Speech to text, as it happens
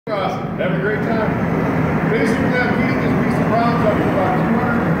Awesome. Having a great time. Basically, I'm heating this piece of bronze up to about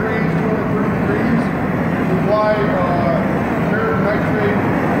 200 degrees, 230 degrees. To apply ferric nitrate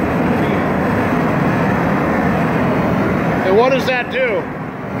patina. And what does that do?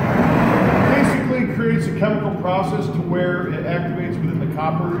 Basically, creates a chemical process to where it activates within the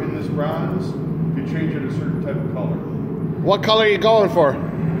copper in this bronze to change it a certain type of color. What color are you going for?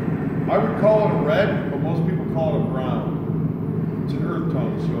 I would call it red, but most people call it a brown. It's an earth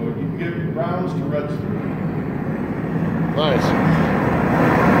tone, so you can get browns to reds through it. Nice.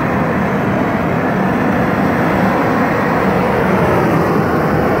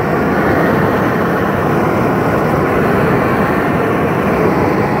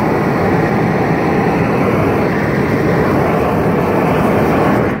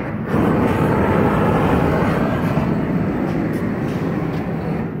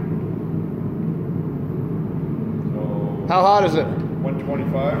 How hot is it?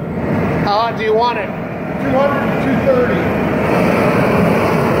 125. How hot do you want it? 200 to 230.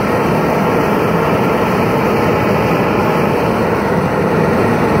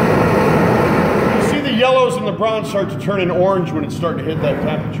 You see the yellows and the browns start to turn in orange when it's starting to hit that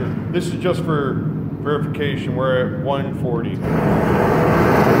temperature. This is just for verification. We're at 140.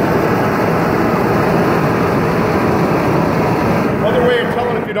 Another way of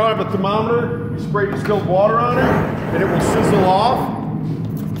telling if you don't have a thermometer, you spray distilled water on it and it will sizzle off.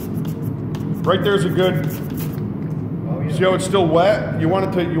 Right there's a good, see how it's still wet? You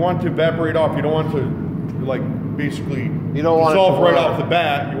want it to evaporate off. You don't want to like basically dissolve right off the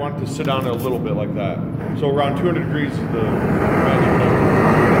bat. You want it to sit on it a little bit like that. So around 200 degrees is the magic number.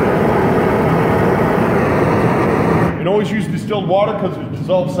 And always use distilled water because it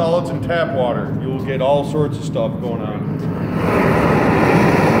dissolves solids in tap water. You'll get all sorts of stuff going on.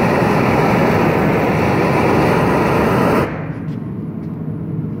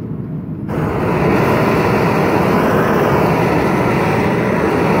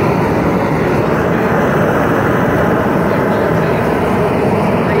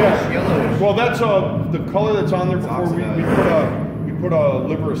 Well, that's the color that's on there before we put a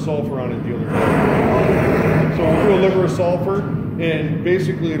liver of sulfur on it the other day. So we'll do a liver of sulfur, and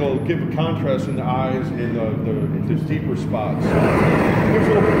basically it'll give a contrast in the eyes and the deeper spots. It gives a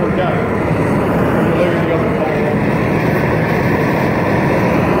little bit more depth. We'll layer the other color on.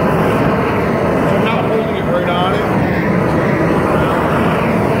 So I'm not holding it right on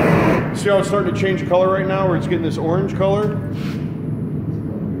it. See how it's starting to change color right now, where it's getting this orange color?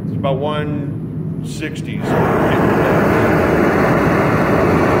 About 160s.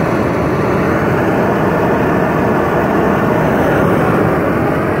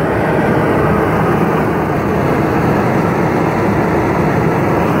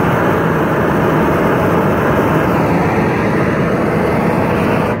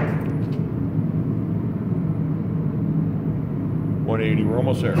 We're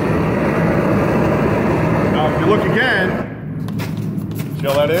almost there. Now, if you look again, see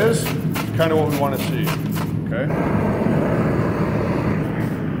how that is? It's kind of what we want to see, okay?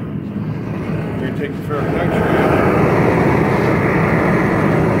 We're going to take the ferric nitrate.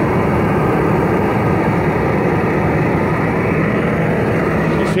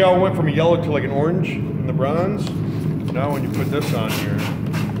 So see how it went from a yellow to like an orange in the bronze? Now when you put this on here,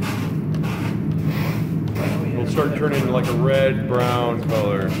 it'll start turning into like a red-brown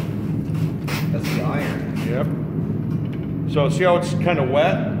color. That's the iron. Yep. So see how it's kind of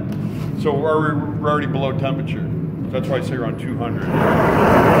wet? So we're already below temperature. That's why I say around 200.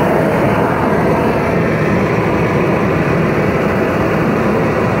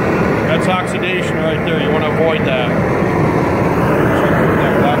 That's oxidation right there. You want to avoid that. So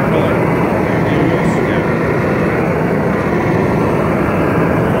that black color.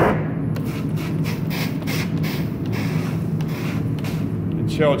 And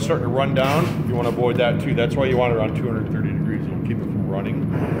see how it's starting to run down? You want to avoid that too. That's why you want it around 230 degrees. It'll keep it from running.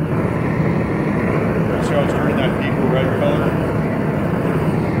 See how it's turning that deeper red color?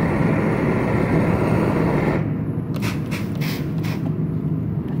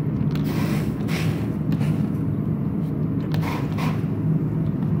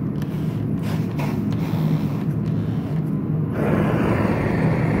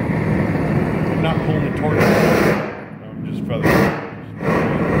 I'm not pulling the torch. I'm just feathering.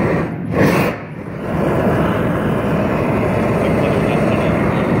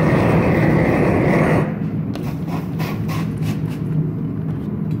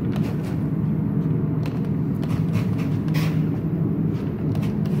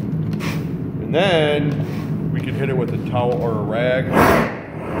 And then we can hit it with a towel or a rag.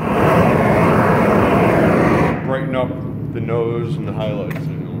 Brighten up the nose and the highlights.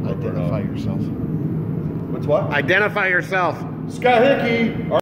 Identify yourself. What's what? Identify yourself. Scott Hickey.